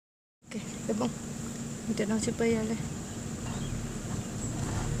C'est bon. Maintenant, tu peux y aller.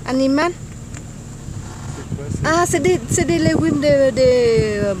 Animal? Ah, c'est des légumes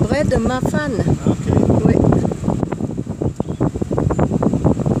de bread de muffin. Ah, ok. Oui.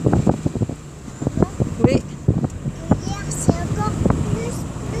 Oui. C'est encore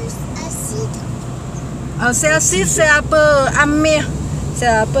plus acide. Ah, c'est acide, c'est un peu amer. C'est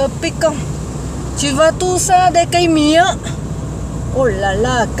un peu piquant. Tu vois tout ça des cây mía. Oh là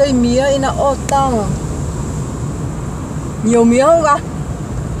là, cây mía, il y en a autant. Nhiều mía không con?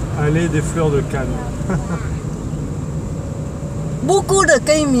 Allée des fleurs de Cannes. Beaucoup de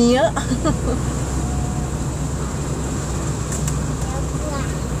cây mía.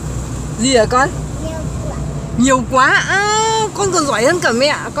 Gì hả con? Nhiều quá. À, con còn giỏi hơn cả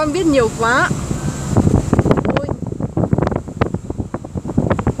mẹ. Con biết nhiều quá. Ôi.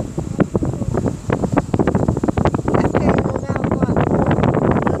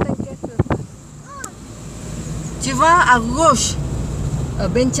 Tu vas à gauche. Ở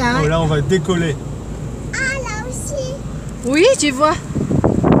bên trái. Oh, là, on va décoller. Ah, là aussi. Oui, tu vois.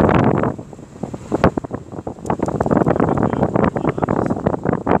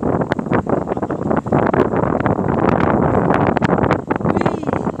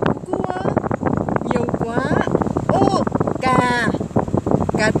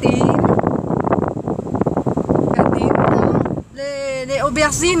 Cà tím. Cà tím đó. Les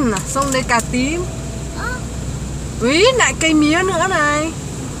aubergines sont des cà tím. Oui, lại cây mía nữa này.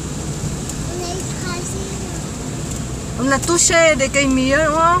 On a touché des cây mía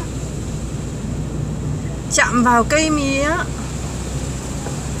đúng không? Chạm vào cây mía.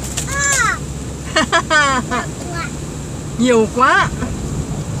 Nhiều quá.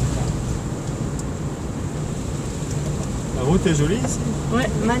 La route est jolie ici. Ouais,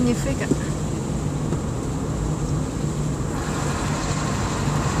 magnifique.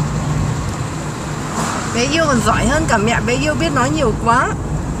 Bé yêu còn giỏi hơn cả mẹ, bé yêu biết nói nhiều quá.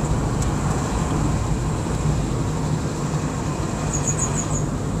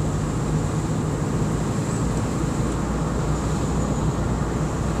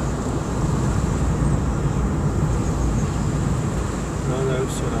 Là, on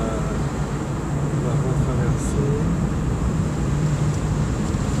arrive sur la voie traversée.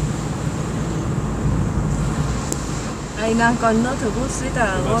 Đây đang còn nữa thử bút xí tờ.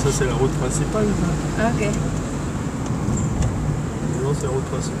 Bah, ça, c'est la route principale. Ça. Ok. Non, c'est la route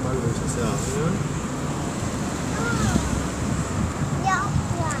principale, ça sert à rien.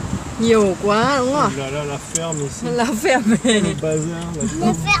 Nhiều quá đúng không? Là, là, la ferme ici. La ferme. Le bazar.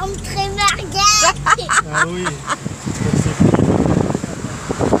 La ferme très marguerite. Ah oui.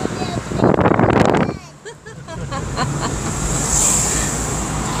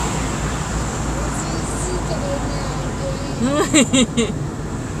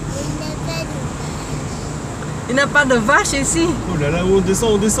 Il n'y a pas de vache ici. Oh là là, on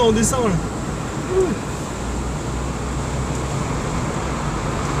descend, on descend, on descend là.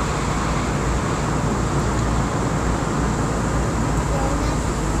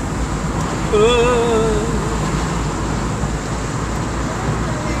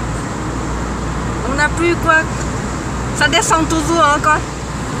 On n'a plus quoi. Ça descend toujours hein, quoi.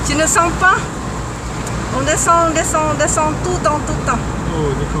 Tu ne sens pas? On descend, on descend, on descend tout le temps, tout le temps.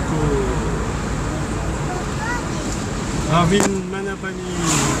 Oh, des cocos. Arvin Manapani.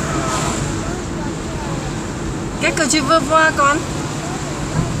 Qu'est-ce que tu veux voir con?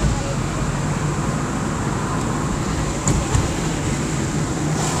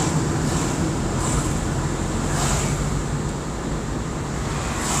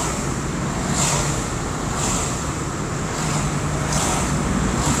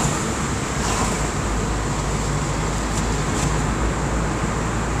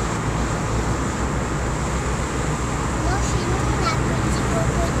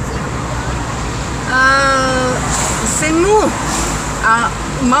 C'est nous. Ah,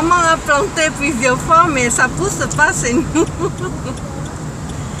 maman a planté plusieurs fois, mais ça pousse pas, c'est nous.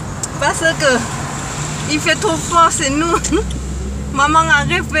 Parce que il fait trop froid, c'est nous. Maman a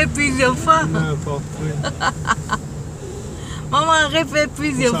refait plusieurs fois. N'importe quoi. Maman a refait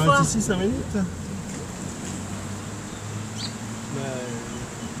plusieurs fois. On s'arrête ici 5 minutes. Bah,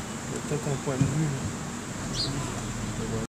 il y a peut-être un point de vue.